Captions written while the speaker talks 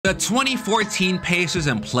The 2014 Pacers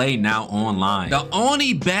and play now online. The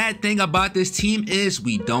only bad thing about this team is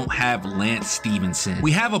we don't have Lance Stevenson.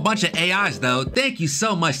 We have a bunch of AIs though. Thank you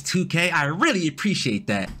so much 2K. I really appreciate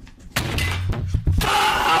that.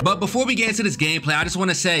 But before we get into this gameplay, I just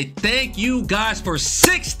want to say thank you guys for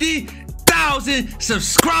 60,000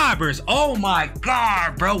 subscribers. Oh my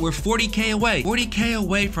god, bro, we're 40K away. 40K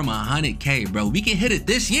away from 100K, bro. We can hit it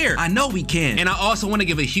this year. I know we can. And I also want to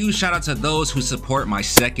give a huge shout out to those who support my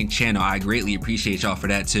second channel. I greatly appreciate y'all for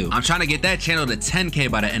that too. I'm trying to get that channel to 10K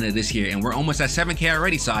by the end of this year, and we're almost at 7K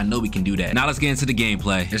already, so I know we can do that. Now let's get into the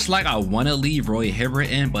gameplay. It's like I want to leave Roy Hibbert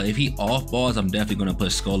in, but if he off balls, I'm definitely going to put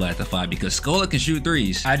Scola at the 5 because Scola can shoot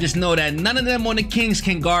threes. I just know that none of them on the Kings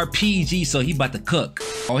can guard PG, so he about to cook.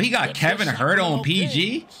 Oh, he got Kevin Hurt on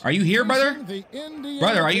PG. Are you here, brother?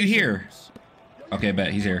 Brother, are you here? Okay,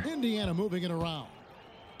 bet he's here.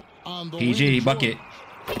 PG bucket.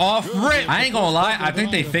 Off rip. I ain't gonna lie. I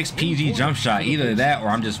think they fixed PG jump shot. Either that or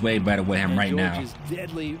I'm just way better with him right now.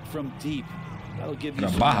 The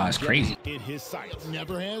Baja is crazy.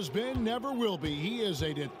 Never has been, never will be. He is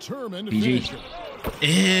a determined PG.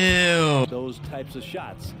 Ew. Those types of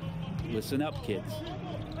shots. Listen up, kids.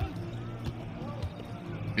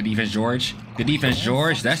 Good defense, George. Good defense,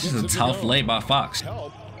 George. That's just a tough lay by Fox.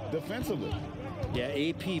 Defensively. Yeah,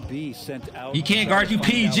 APB sent out. He can't guard you,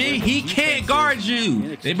 PG. He can't guard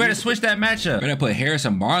you. They better switch that matchup. Better put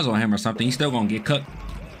Harrison Barnes on him or something. He's still gonna get cooked.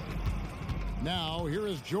 Now here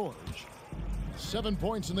is George. 7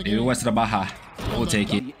 points in the Maybe game. west of the Baja. We'll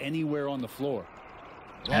take it. Anywhere on the floor.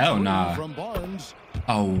 Hell nah.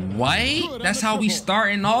 Oh, wait. That's how we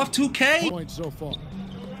starting off 2K?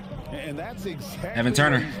 And that's exactly Evan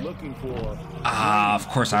Turner. Ah, of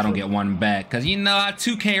course I don't get one back because you know how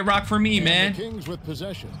 2K rock for me, man. Kings with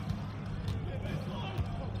possession.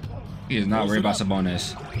 He is not worried about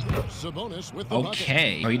Sabonis. Sabonis with the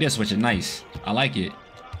Okay. Oh, he did switch it. Nice. I like it.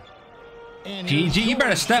 PG, you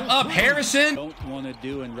better step up, Harrison. Don't want to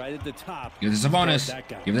do and right at the top. Give this a bonus.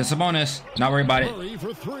 Give this a bonus. Not worried about it.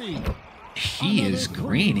 He is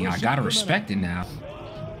greening. I gotta respect it now.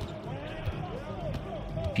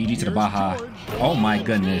 PG to the Baja. Oh my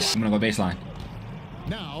goodness. I'm gonna go baseline.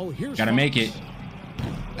 Gotta make it.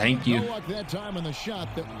 Thank you.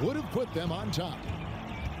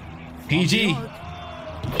 PG.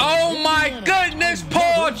 Oh my goodness,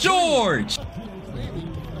 Paul George.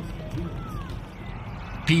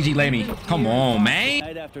 PG, lay me. Come on, man.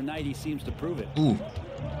 Night after night, he seems to prove it. Ooh.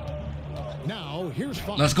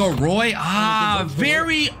 Let's go, Roy. Ah,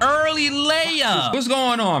 very early layup. What's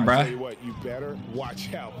going on, bro? You better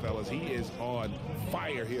watch out, fellas. He is on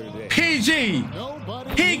fire here today. PG.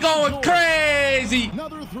 He going crazy.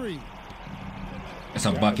 Another three. It's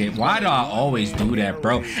a bucket. Why do I always do that,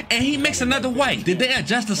 bro? And he makes another white. Did they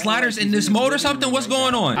adjust the sliders in this mode or something? What's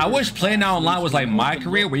going on? I wish playing now online was like my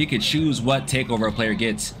career where you could choose what takeover a player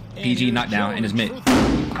gets. PG knockdown in his mid.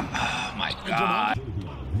 Oh my god.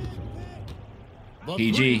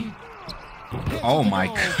 PG. Oh my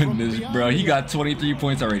goodness, bro. He got 23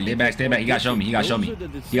 points already. Stay back, stay back. He got to show me. He got to show me.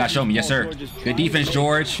 He got to show me. Yes, sir. Good defense,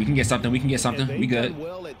 George. We can get something. We can get something. We good.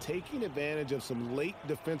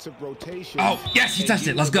 Oh, yes, he touched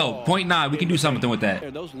it. Let's go. 0.9. We can do something with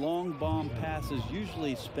that. Those long bomb passes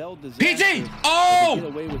usually spell PG!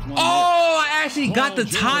 Oh! Oh, I actually got the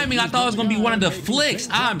timing. I thought it was going to be one of the flicks.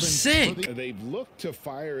 I'm sick. They've looked to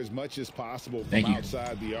fire as much as possible Thank you.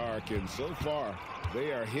 outside the arc, and so far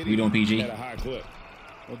they are hitting We doing PG? at a high clip.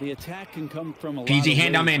 Well, the attack can come from a PG, lot of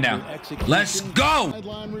hand down, ways man down. through execution. Let's go!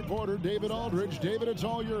 Headline reporter David Aldridge. David, it's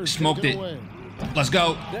all yours. Smoked Take it. away. Let's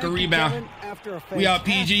go. Good rebound. We out,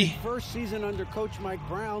 PG. First season under Coach Mike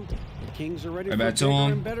Brown, the Kings are ready Right for back to bigger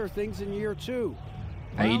him. and better things in year 2.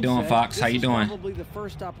 How you Brown doing, said, Fox? How you "This is doing?" Probably the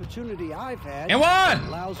first opportunity I've had. And one!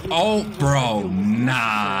 Allows me Oh, to use bro. the field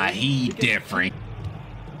Nah, he different.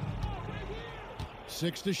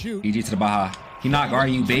 6 to shoot. PG to the Baja. He not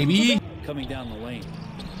guarding you, baby. Coming down the lane.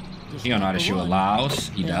 He don't know how to shoot allows.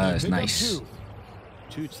 He does. Nice.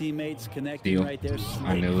 Two teammates connecting Deal. right there.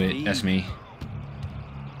 I knew it. That's me.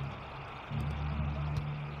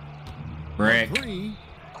 Brick.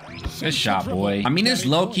 Good shot, boy. I mean, it's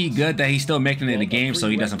low-key good that he's still making it a game so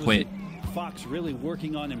he doesn't quit. Fox really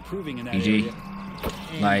working on improving in that PG. area.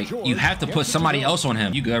 Like, you have to put somebody else on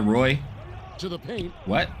him. You good, Roy? To the paint.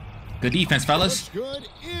 What? Good defense, fellas. Good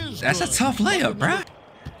is That's a good. tough layup, bruh.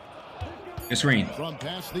 Good screen. From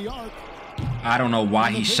past the arc. I don't know why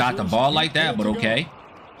he shot the ball like that, but okay.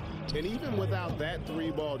 And even without that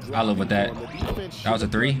three ball drop, I live with that. That was a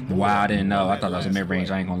 3? Wow, I didn't know. I thought that was a mid-range.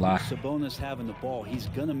 I ain't gonna lie. Sabonis having the ball, he's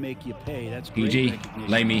gonna make you pay. That's great PG, recognition.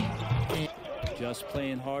 lay me. Just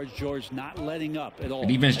playing hard, George, not letting up at all.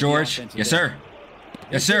 Good defense, George. Yes, sir.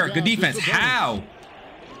 Yes, sir. Good defense. How?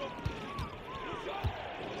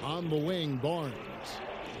 On the wing, Barnes.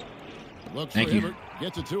 Looks Thank for you. Hibbert.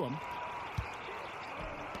 Gets it to him.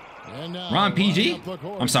 And now, Ron PG.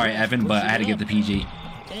 I'm sorry, Evan, but I had to get the PG.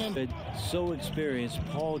 So experienced,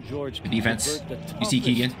 Paul George. Good defense. You see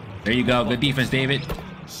Keegan? There you go. Good defense, David.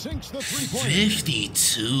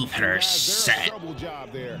 52%. Double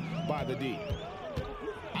job there by the D.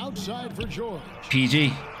 Outside for George.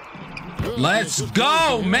 PG. Let's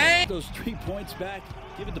go, man. Those 3 points back.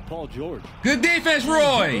 Give it to Paul George. Good defense,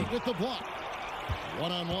 Roy. With the block.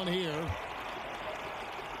 One-on-one here.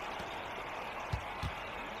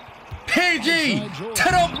 PG to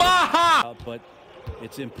the Baja. But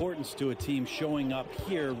its importance to a team showing up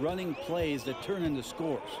here, running plays that turn into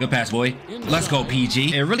scores. Good pass, boy. Let's go,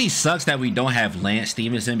 PG. It really sucks that we don't have Lance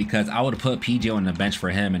Stevenson because I would have put PG on the bench for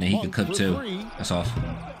him and then he could cook too. That's off.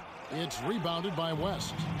 It's rebounded by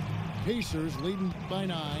West. Pacers leading by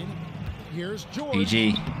 9. Here's George.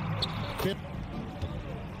 PG.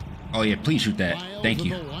 Oh yeah, please shoot that. Thank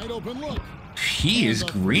you. Wide open look. He is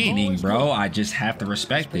greening, bro. I just have to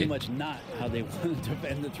respect Pretty it. much not how they want to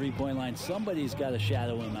defend the three-point line. Somebody's got to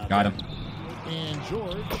shadow him out. Got him. And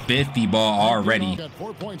George. 50 ball already. Got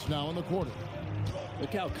 4 points now in the quarter.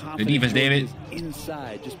 Look how confident Good defense, David. George is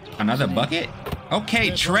inside. Just Another bucket?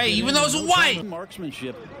 Okay, Trey, even though it's white.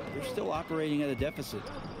 Marksmanship, they're still operating at a deficit.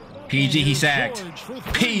 PG, he sacked.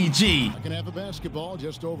 PG. Can have a basketball,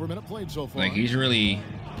 just over a minute played so far. Like, he's really...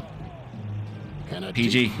 And a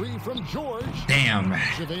PG. deep three from George. Damn.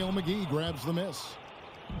 JaVale McGee grabs the miss.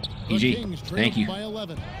 The PG, Kings trail thank you. by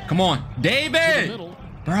 11. Come on. To the David! middle.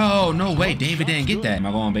 Bro, no way. David didn't get that. Am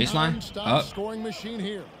I going baseline? Non-stop Up. scoring machine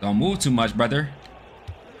here. Don't move too much, brother.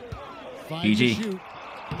 5 PG. to shoot.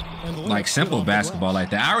 And the Like, layup simple good off the basketball glass. like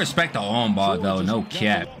that. I respect the on ball, though. George No is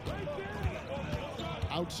cap.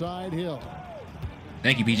 Outside Hill.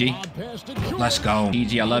 Thank you, PG. Odd pass to George. Let's go.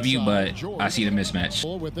 PG, I love you, but I see the mismatch.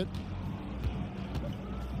 Full with it.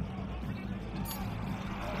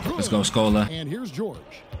 Let's go, Scola. And here's George.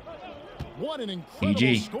 What an incredible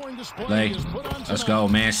PG. scoring display Play. he has put on Let's tonight. go,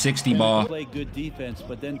 man. 60 ball. Play good defense,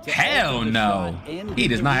 but then Hell no. He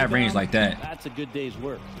does not have range like that. That's a good day's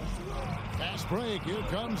work. Fast break. Here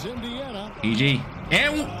comes Indiana. PG.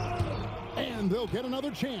 And, And they'll get another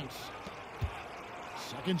chance.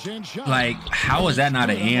 Second chance shot. like, how is that not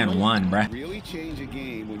an and one, bruh? Really change a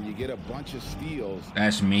game when you get a bunch of steals.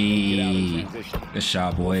 That's me. Good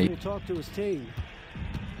shot, boy. He talked to his team.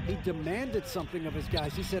 He demanded something of his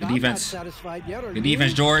guys. He said, Good I'm defense. not satisfied yet. Are Good you?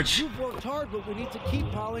 defense, George. You've worked hard, but we need to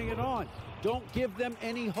keep piling it on. Don't give them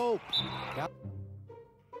any hope.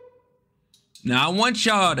 Now, I want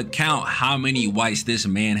y'all to count how many whites this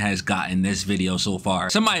man has got in this video so far.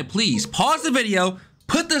 Somebody, please pause the video,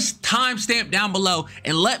 put this timestamp down below,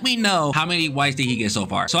 and let me know how many whites did he get so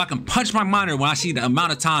far, so I can punch my monitor when I see the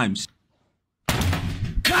amount of times.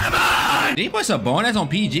 Come on! Did he put some bonus on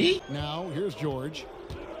PG? Now here's George.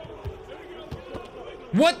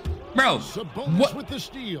 What? Bro, Sabonis what? with the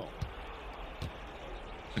steal.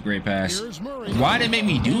 A great pass. Here's Murray. Why did it make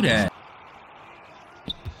me do that?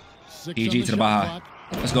 6 PG on to the shot Baja. clock.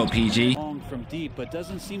 Let's go, PG. Long from deep, but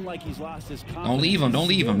doesn't seem like he's lost his confidence. Don't leave him. Don't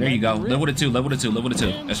leave him. There you go. Level to 2. Level to 2. Level to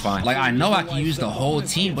 2. That's fine. Like, I know I can use the whole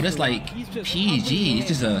team, but it's like PG. It's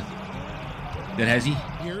just a good hezzy.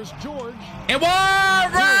 Here's George. And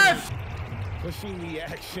what, ref? Pushing the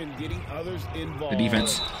action, getting others involved. The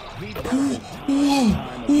defense.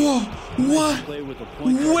 Whoa, What?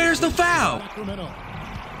 Where's the foul? Sacramento.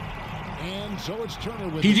 And so it's Turner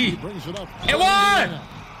with PG. it. He brings it up. And what?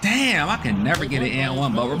 Damn, I can never get an and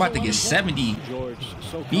one, but we're about to get 70. George,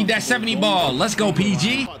 so Need that 70 ball. Let's go,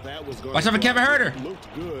 PG. Watch out for Kevin Herter.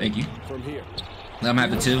 Thank you. From here. Let him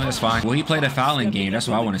have the 2. That's fine. Will he play the fouling game? That's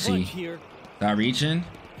what I want to see. Start reaching.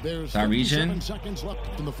 There's Start reaching. 57 seconds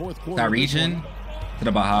left in the fourth quarter. Start reaching. To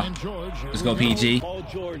the Baja. And George, here Let's we go, PG. Paul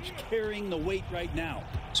George carrying the weight right now.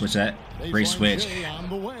 Switch that. They Great find switch. Jay on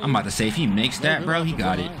the way. I'm about to say, if he makes that, bro, he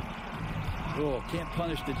got it. Oh, can't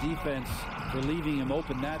punish the defense for leaving him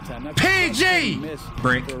open that time. That's PG! a miss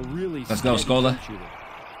Brick. for a really Let's go, steady Scola. jump shooter.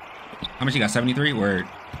 How much you got? 73? Word.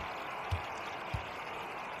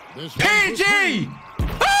 This one for PG! three.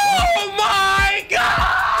 Oh my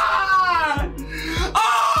God!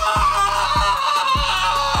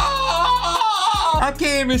 Oh! I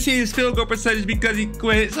can't even see his field goal percentage because he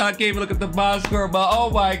quit, so I can't even look at the box score. But oh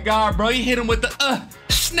my God, bro, he hit him with the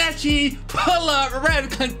snatchy pull-up red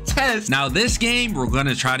contest. Now this game, we're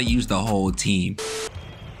gonna try to use the whole team.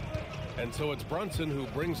 And so it's Brunson who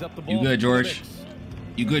brings up the ball. You good, George?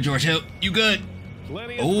 You good, George Hill? You good?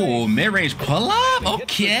 Oh, mid-range pull-up?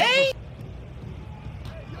 Okay.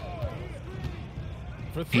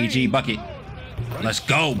 PG bucket. Let's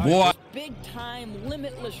go, boy. Big time,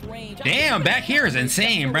 limitless range. Damn, back here is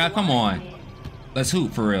insane, bro. Come on. Let's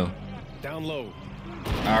hoop for real. Down low.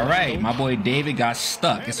 All right, my boy David got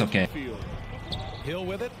stuck. It's okay. Hill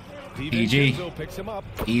with it. PG. Picks him up.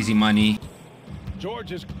 Easy money. George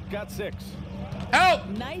has got 6. Help!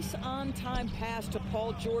 Nice on-time pass to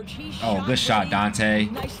Paul George. Oh, good shot, Dante.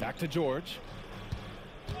 Back to George.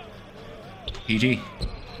 PG.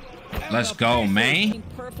 Let's go, man.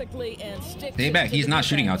 Stay back. He's not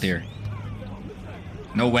shooting out there.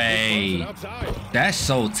 No way. That's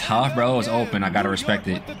so tough, bro. It's open. I gotta respect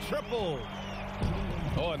it.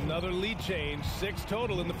 Oh, another lead change. 6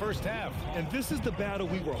 total in the first half. And this is the battle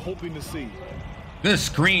we were hoping to see. Good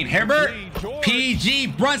screen, Herbert. PG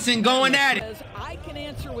Brunson going at it. I can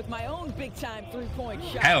answer with my own big-time three-point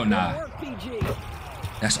shot. Hell nah.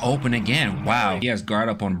 That's open again. Wow. He has guard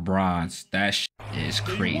up on bronze. That shit is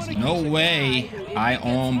crazy. No way I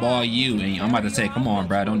on ball you. And I'm about to say, come on,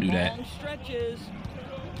 bro. Don't do that.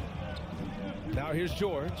 Now here's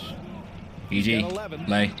George. PG,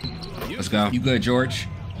 lay. Let's go. You good, George?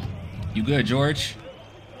 You good, George?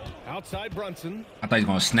 Outside Brunson. I thought he was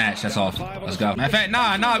going to snatch. That's off. Let's go. Matter of fact,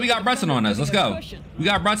 nah, we got Brunson on us. Let's go. We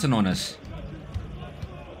got Brunson on us.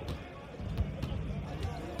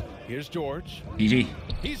 Here's George. PG.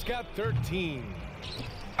 He's got 13.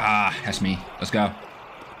 Ah, that's me. Let's go.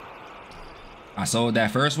 I sold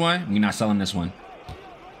that first one. We're not selling this one.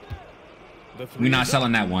 We're not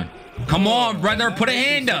selling that one. Come on, brother. Put a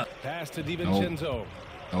hand up. Pass to DiVincenzo.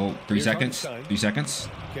 Oh, 3 seconds. 3 seconds.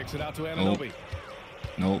 Kicks it out to Anunoby.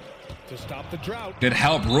 Nope. To stop the drought. Good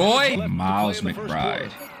help, Roy. Miles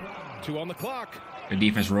McBride. 2 on the clock. Good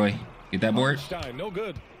defense, Roy. Get that board. Stein, no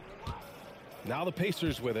good. Now the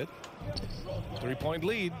Pacers with it. 3-point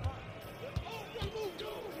lead.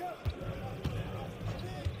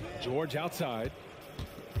 George outside.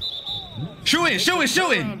 Shooting.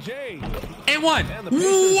 And one.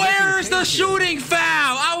 Where's the shooting foul?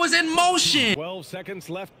 I was in motion. 12 seconds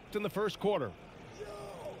left in the first quarter.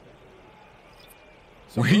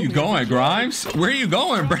 Where are you going, Grimes? Where are you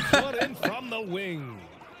going, bro? From the wing.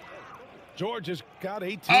 George has got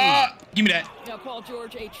 18. Give me that. Now Paul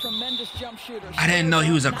George, a tremendous jump shooter. I didn't know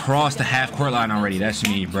he was across the half-court line already. That's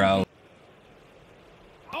me, bro.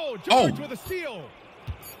 Oh, George with a steal.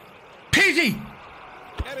 PG.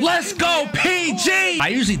 Let's go, PG! I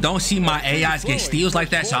usually don't see my AIs get steals like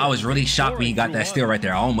that, so I was really shocked when he got that steal right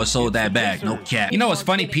there. I almost sold that back. No cap. You know what's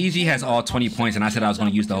funny? PG has all 20 points, and I said I was going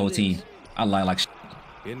to use the whole team. I lie like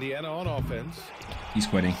Indiana on offense. He's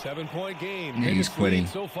quitting. 7-point game. Yeah, he's quitting.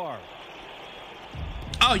 So far.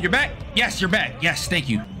 Oh, you're back? Yes, you're back. Yes, thank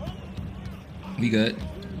you. We good.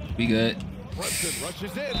 We good. Brunson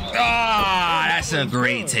rushes in. Ah, that's a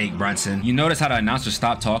great take, Brunson. You notice how the announcer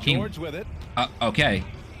stopped talking? George with it. Okay.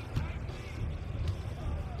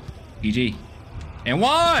 PG. And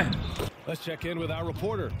one! Let's check in with our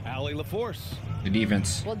reporter, Allie LaForce. The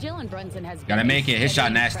defense. Well, Jalen Brunson has gotta make it. His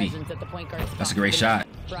shot nasty. That's a great shot.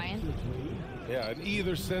 Brian? Yeah, in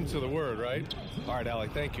either sense of the word, right? All right, Allie,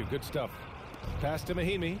 thank you. Good stuff. Pass to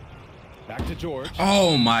Mahimi. Back to George.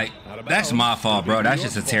 Oh, my. That's my fault, bro. That's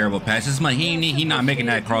just a terrible pass. It's Mahimi. He not making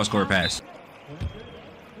that cross-court pass.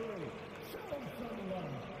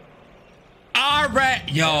 All right.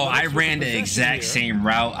 Yo, I ran the exact same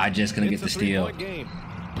route. I just couldn't get the steal.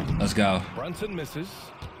 Let's go. Brunson misses.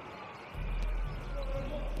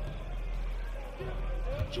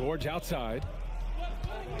 George outside.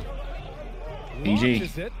 PG.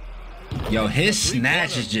 Yo, his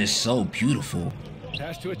snatch is just so beautiful.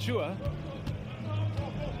 Pass to Achua.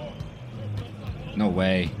 No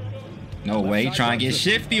way. No way. He trying to get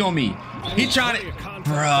shifty on me. He trying to...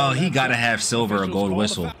 Bro, he got to have silver or gold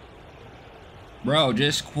whistle. Bro,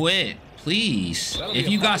 just quit. Please. If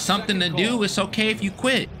you got something to do, it's okay if you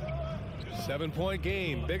quit. 7-point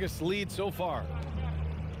game. Biggest lead so far.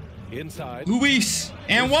 Inside. Luis.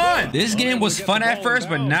 And one. This game was fun at first,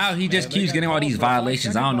 but now he just keeps getting all these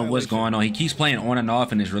violations. I don't know what's going on. He keeps playing on and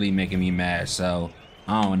off, and it's really making me mad. So,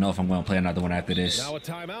 I don't know if I'm going to play another one after this. Now a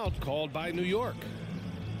timeout called by New York.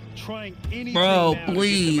 Bro,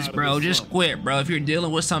 please, bro, just quit, bro. If you're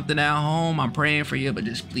dealing with something at home, I'm praying for you, but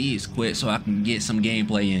just please quit so I can get some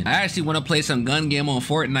gameplay in. I actually want to play some gun game on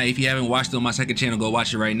Fortnite. If you haven't watched it on my second channel, go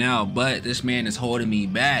watch it right now. But this man is holding me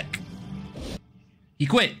back. He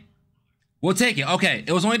quit. We'll take it. Okay,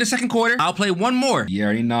 it was only the second quarter. I'll play one more. You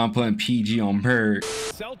already know I'm putting PG on Bird.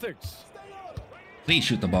 Celtics. Please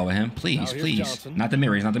shoot the ball with him. Please, please. Johnson. Not the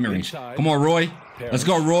mid-range, not the mid-range. Come on, Roy. Let's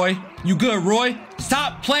go, Roy. You good, Roy?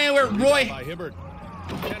 Stop playing with Roy.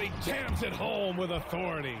 And he jams it home with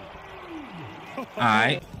authority. All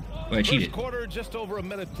right. Wait, cheated. First quarter, just over a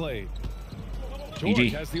minute played. GG.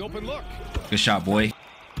 George has the open look. Good shot, boy.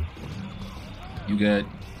 You good.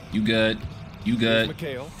 You good. You good.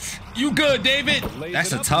 McHale. You good, David.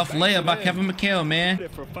 That's a tough layup by Kevin McHale, man.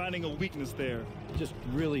 For finding a weakness there. Just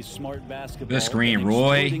really smart basketball. Good screen, and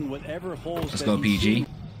Roy. exploiting whatever holes Let's that go, he PG. sees.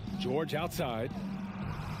 George outside.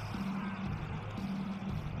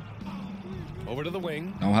 Over to the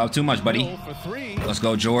wing. Don't help too much, buddy. Hill for three. Let's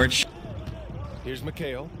go, George. Here's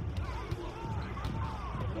McHale.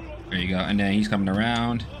 There you go. And then he's coming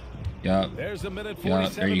around. Yup. There's a minute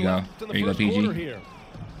Yup. 47 There you go. left in the There you go, first quarter PG. here.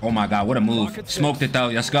 Oh my God, what a move. Smoked it though.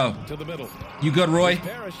 Let's go. To the middle. You good, Roy?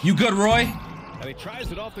 You good, Roy? And he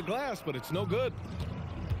tries it off the glass, but it's no good.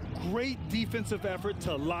 Great defensive effort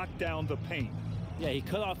to lock down the paint. Yeah, he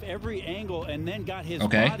cut off every angle and then got his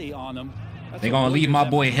body on him. They gonna leave my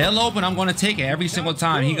boy Hill open. I'm gonna take it every single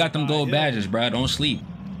time. He got them gold badges, bro. Don't sleep.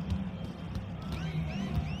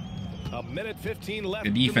 A minute 15 left.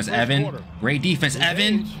 Good defense, Evan. Great defense,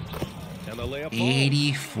 Evan. And the layup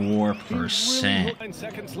 84%. 9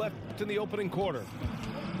 seconds left in the opening quarter.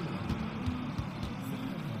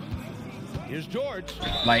 Here's George.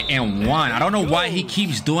 Like, and one. I don't know why he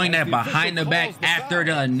keeps doing that behind the back after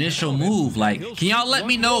the initial move. Like, can y'all let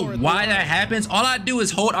me know why that happens? All I do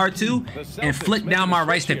is hold R2 and flick down my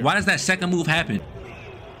right stick. Why does that second move happen?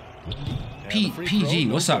 PG,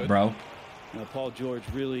 what's up, bro? Now, Paul George,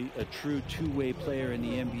 really a true two-way player in the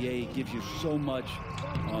NBA. He gives you so much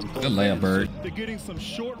on both Good layup, ends. Bird. They're getting some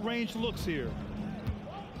short-range looks here.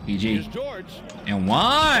 PG. Here's George. And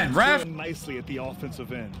one, ref. Nicely at the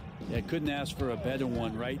offensive end. Yeah, couldn't ask for a better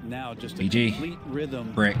one right now. Just a PG. complete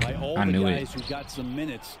rhythm Brick. by all I the knew guys it. who got some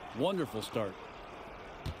minutes. Wonderful start.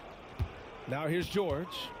 Now here's George.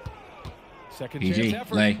 Second PG, chance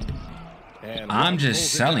effort. lay. And I'm Ross just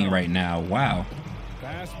pulls it selling down. right now. Wow.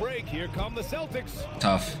 Fast break. Here come the Celtics.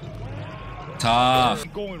 Tough.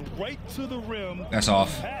 Tough. Going right to the rim. That's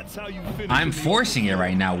off. That's how you finish. I'm forcing it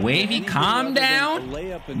right now. Wavy, calm down.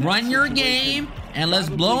 Run your game, and let's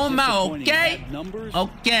blow him out, okay?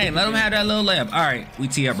 Okay, let him have that little layup. All right, we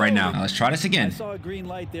tee up right now. Now let's try this I again. saw a green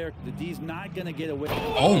light there. The D's not going to get away.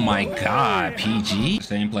 Oh my God, PG.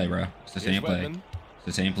 Same play, bro. It's the same Here's play. Wetman. It's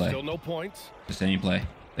the same play. Still no points. It's the same play.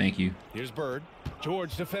 Thank you. Here's Bird.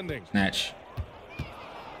 George defending. Snatch.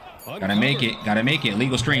 Gotta make it. Gotta make it.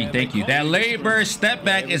 Legal screen. Thank you. That labor step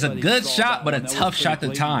back is a good shot, but a tough shot to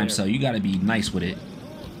time. So you gotta be nice with it.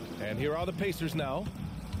 And here are the Pacers now.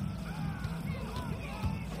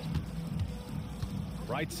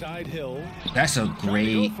 Right side Hill. That's a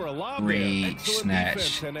great, great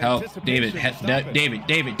snatch. Help, David.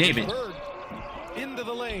 David. Bird into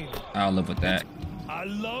the lane. I'll live with that. I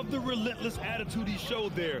love the relentless attitude he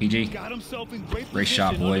showed there. PG. Got himself in Great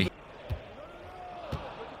shot, boy.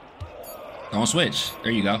 Don't switch.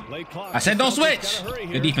 There you go. I said don't switch.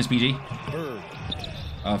 Good defense, PG. Bird.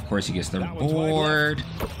 Of course he gets the board.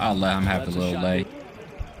 I'll let him have the little lay.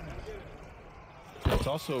 That's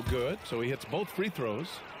also good. So he hits both free throws.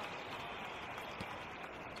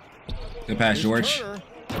 Good pass, Here's George. Turner.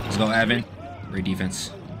 Let's go, Evan. Great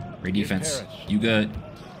defense. Great defense. You good.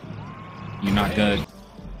 You not good.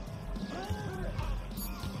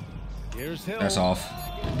 Here's Hill. That's off.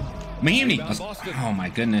 Mahimni. Oh my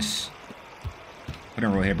goodness. Put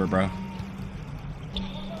in roll here, bro.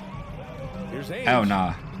 Here's Ainge. Hell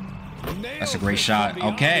nah. That's a great shot.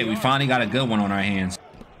 Okay, we finally got a good one on our hands.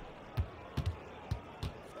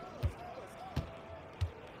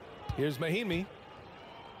 Here's Mahimi.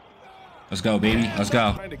 Let's go, baby. Let's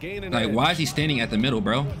go. Like, why is he standing at the middle,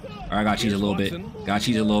 bro? All right, got cheese a little bit. Got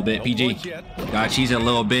cheese a little bit. PG. Got cheese a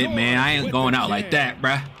little bit, man. I ain't going out like that,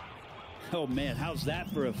 bruh. Oh man, how's that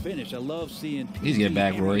for a finish? I love seeing. Please get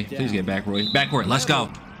back, Roy. Please get back, Roy. Backcourt. Let's go.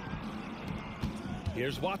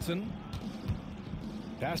 Here's Watson.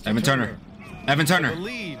 Pass to Evan Turner. Evan The Turner.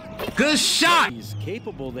 lead Good shot. He's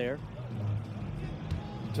capable there.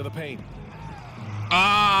 to the paint.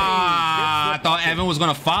 Ah, I thought Evan was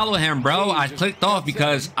going to follow him, bro. I clicked off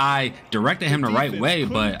because I directed him the right way,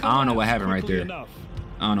 but I don't know what happened right there. I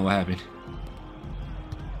don't know what happened.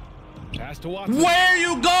 Pass to Watson. Where are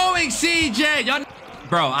you going, CJ? Y'all...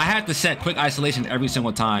 Bro, I have to set quick isolation every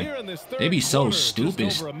single time. Here in this third They be so quarter, stupid.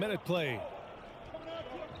 just over a minute played.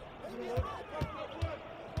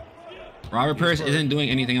 Robert Purse isn't doing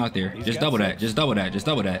anything out there. Just double that. Just double that. Just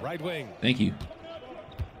double that. Right wing. Thank you.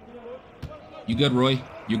 You good, Roy?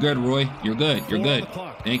 You good, Roy? You're good. You're good.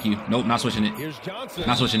 Thank you. Nope, not switching it. Here's Johnson.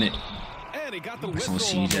 Not switching it. And he got the It's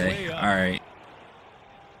whistle on on the way CJ. up. All right.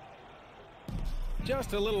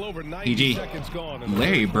 Just a little over 90 PG. seconds gone.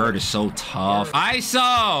 Larry Bird is so tough.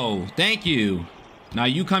 ISO. Thank you. Now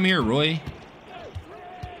you come here, Roy.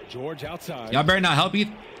 George outside. Y'all better not help you.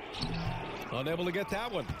 Unable to get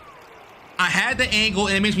that one. I had the angle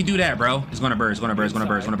and it makes me do that, bro. It's gonna bird. It's gonna bird. It's gonna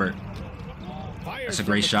bird. It's gonna bird. That's a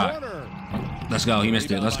great shot. Let's go. He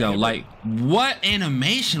missed it. Let's go. Like, what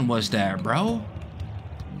animation was that, bro?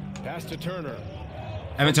 Pass to Turner.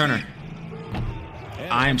 Evan Turner.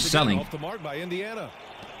 I am selling. Off the mark by Indiana.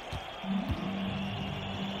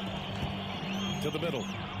 To the middle.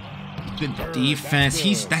 Good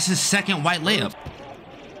defense. That's his second white layup.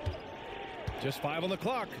 Just 5 on the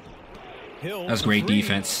clock. Hill. That's great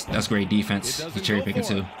defense. That's great defense. The cherry picking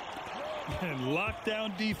too. And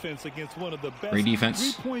lockdown defense against one of the best Great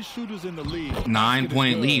defense. 3-point shooters in the league.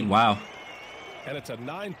 9-point lead. Wow. And it's a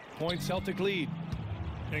 9-point Celtic lead.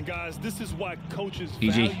 And guys, this is why coaches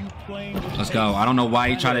PG. value playing with Let's go. I don't know why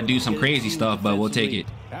he tried to do some crazy stuff, but we'll take it.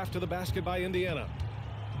 After the basket by Indiana.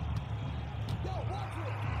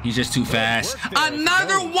 He's just too fast.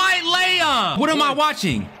 Another white layup. What am I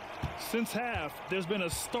watching? Since half, there's been a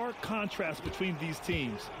stark contrast between these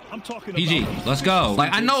teams. I'm talking PG, about let's go.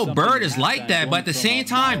 Like, I know Bird is like that, but at the same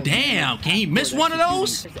time, damn, can he miss one of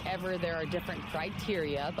those? Ever there are different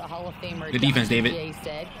criteria. The Hall of Famer Good defense, David.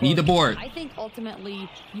 Said, Need the board. I think ultimately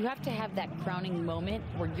you have to have that crowning moment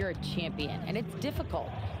where you're a champion, and it's difficult.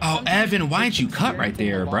 Oh, Sometimes Evan, why'd you cut right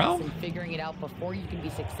there, bro? And figuring it out before you can be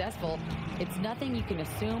successful, it's nothing you can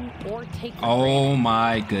assume or take. Oh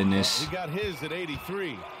my goodness. He got his at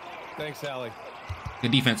 83. Thanks, Allie.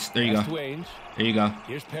 Good defense. There you go. There you go.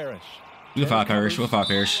 Here's Parrish. We'll foul Parrish. We'll foul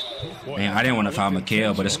Parrish. Man, I didn't want to foul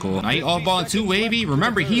McHale, but it's cool. Now he off-balling too, Wavy.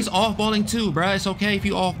 Remember, he's off-balling too, bro. It's okay if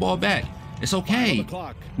you off-ball back. It's okay.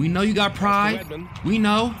 We know you got pride. We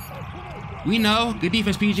know. We know. Good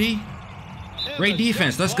defense, PG. Great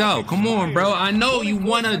defense. Let's go. Come on, bro. I know you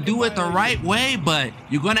want to do it the right way, but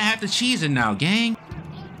you're going to have to cheese it now, gang.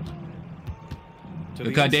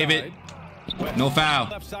 Good cut, David. No foul.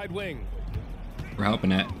 Left side wing. We're helping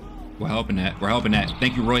that. We're helping that. We're helping that.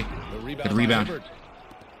 Thank you, Roy. Good rebound.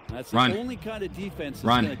 That's Run. the only kind of defense that's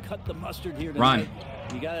Run. gonna cut the mustard here Run.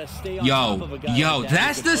 tonight. You gotta stay on top of a guy like that.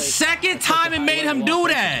 That's the second time it made him do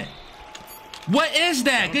that. What is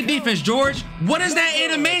that? Good defense, George. What is that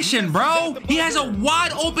animation, bro? He has a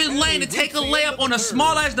wide open lane to take a layup on a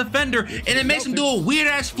small ass defender, and it makes him do a weird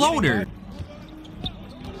ass floater.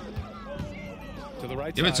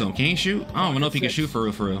 Give it to him. Can he shoot? I don't even know if he can shoot for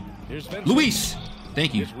real, for real. Luis,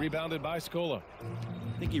 thank you. Rebounded by Scola.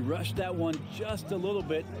 I think he rushed that one just a little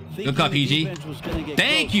bit. Good cut, PG.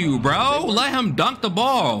 Thank you, bro. Let him dunk the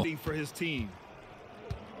ball. for his team.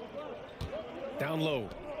 Down low.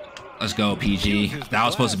 Let's go, PG. That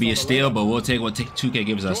was supposed to be a steal, but we'll take what 2K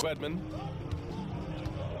gives us.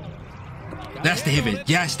 That's David.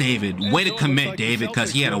 Yes, David. Way to commit, David,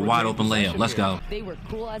 because he had a wide open layup. Let's go. They were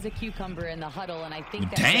cool as a cucumber in the huddle, and I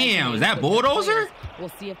think that damn, is that bulldozer?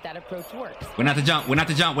 We'll see if that approach works. We're not to jump. We're not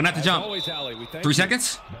to jump. We're not to jump. 3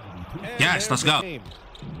 seconds. Yes, let's go.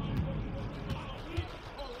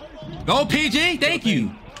 Go, PG. Thank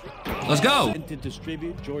you. Let's go. To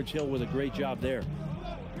distribute, George Hill with a great job there.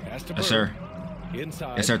 Yes, sir.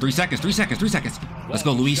 Yes, sir. 3 seconds. 3 seconds. 3 seconds. Let's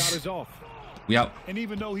go, Luis. We out. And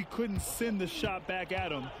even though he couldn't send the shot back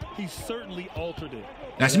at him, he certainly altered it.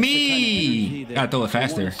 That's me. Gotta throw it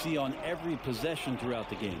faster. See on every possession throughout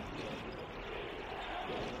the game.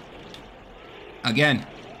 Again.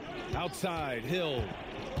 Outside Hill.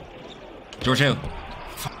 George Hill.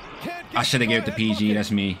 I should have gave it to PG.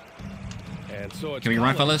 That's me. And so can we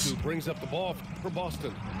run, fellas? Brings up the ball for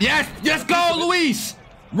Boston. Yes. Let's go, Luis.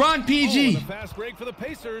 Run, PG. Fast break for the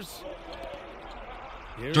Pacers.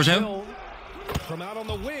 George Hill. From out on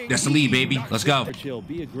the wing. That's the lead, baby. Let's go. George Hill,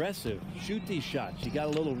 be aggressive. Shoot these shots. You got a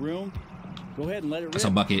little room. Go ahead and let it rip. That's a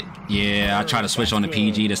bucket. Yeah, I try to switch on the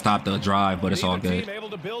PG to stop the drive, but it's all good. Able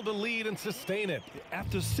to build a lead and sustain it.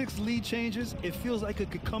 After 6 lead changes, it feels like it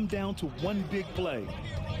could come down to one big play.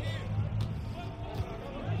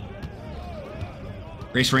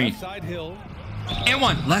 Great screen. And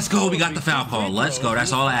one. Let's go. We got the foul call. Let's go.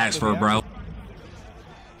 That's all I asked for, bro.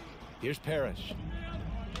 Here's Parrish.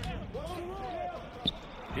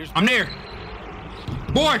 I'm there.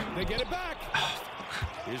 Board. They get it back.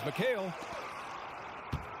 Here's McHale.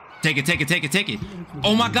 Take it, take it, take it, take it.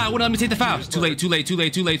 Oh my God, what? Let me take the foul. Too late, too late, too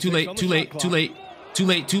late, too late, too late, too late, too late, too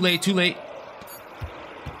late, too late, too late.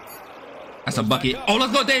 That's a bucket. Oh,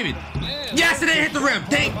 let's go, David. Yes, it didn't hit the rim.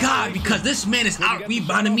 Thank God, because this man is out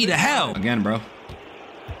rebounding me to hell. Again, bro.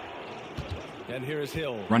 And here is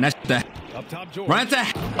Hill. Run that. Run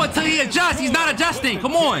that until he adjusts. He's not adjusting.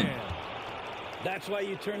 Come on. That's why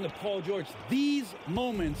you turn to Paul George. These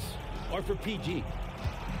moments are for PG.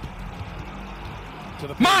 To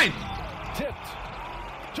the Mine! Tipped.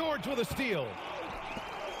 George with a steal.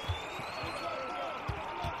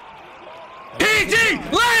 PG!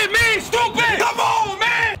 Let me, stupid! Come on,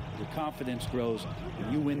 man! Your confidence grows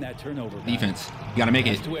when you win that turnover. Defense. You gotta make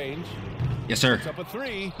it. Yes, sir. Up a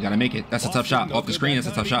three. You gotta make it. That's a tough shot. Off the screen, that's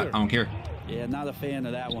a tough shot. I don't care. Yeah, not a fan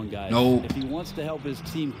of that one, guys. No. If he wants to help his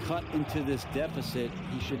team cut into this deficit,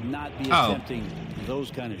 he should not be attempting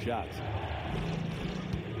those kind of shots.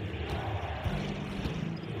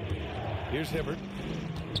 Here's Hibbert.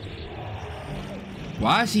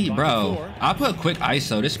 Why is he, bro? I put quick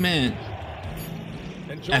ISO. This man.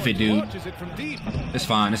 F it, dude. It's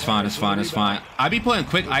fine. It's fine. It's fine. It's fine. I be putting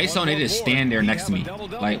quick ISO and they just stand there next to me.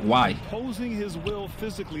 Like, why? Posing his will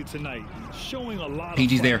physically tonight, showing a lot.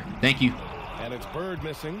 PG's there. Thank you. And it's Bird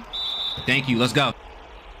missing. Thank you. Let's go.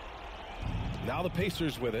 Now the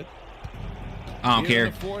Pacers with it. I don't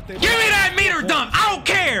care. Give me that meter dunk. I don't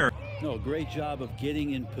care. No, great job of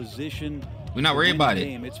getting in position. We're not worried about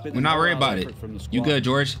it. We're not worried about it. You good,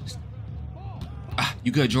 George?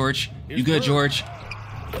 You good, George? You good, George?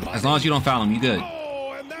 As long as you don't foul him, you good.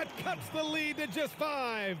 Oh, and that cuts the lead to just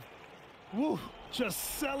 5. Woo, just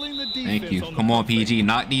selling the defense. Thank you. Come on, PG.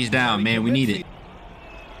 Knock these down, man. We need it.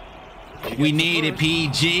 We need it,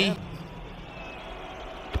 PG.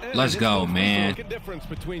 Let's go, man.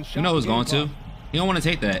 You know who's going to? He don't want to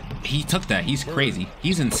take that. He took that. He's crazy.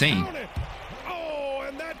 He's insane. Oh,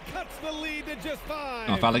 and that cuts the lead to just 5.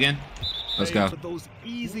 Oh, foul again? Let's go. Those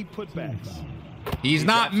easy putbacks. He's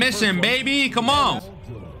not missing, baby. Come on.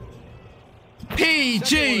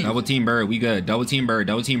 PG. Double team Bird. We good. Double team Bird.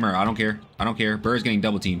 Double team Bird. I don't care. I don't care. Bird's getting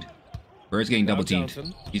double teamed. Bird's getting double teamed.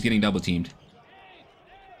 He's getting double teamed.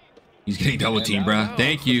 He's getting double teamed, bro.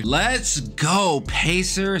 Thank you. Let's go,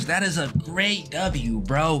 Pacers. That is a great W,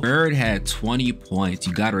 bro. Bird had 20 points.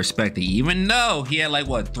 You gotta respect it. Even though he had like,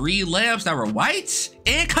 what, 3 layups that were whites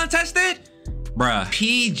and contested? Bruh,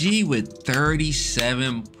 PG with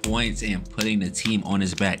 37 points and putting the team on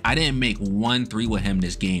his back. I didn't make 1 3 with him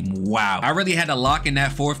this game. Wow. I really had to lock in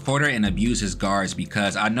that 4th quarter and abuse his guards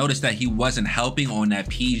because I noticed that he wasn't helping on that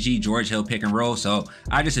PG George Hill pick and roll. So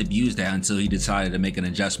I just abused that until he decided to make an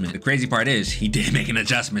adjustment. The crazy part is he did make an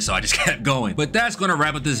adjustment, so I just kept going. But that's gonna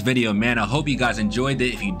wrap up this video, man. I hope you guys enjoyed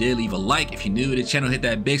it. If you did, leave a like. If you're new to the channel, hit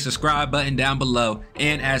that big subscribe button down below.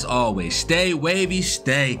 And as always, stay wavy,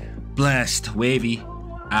 stay blessed. Wavy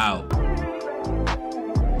out.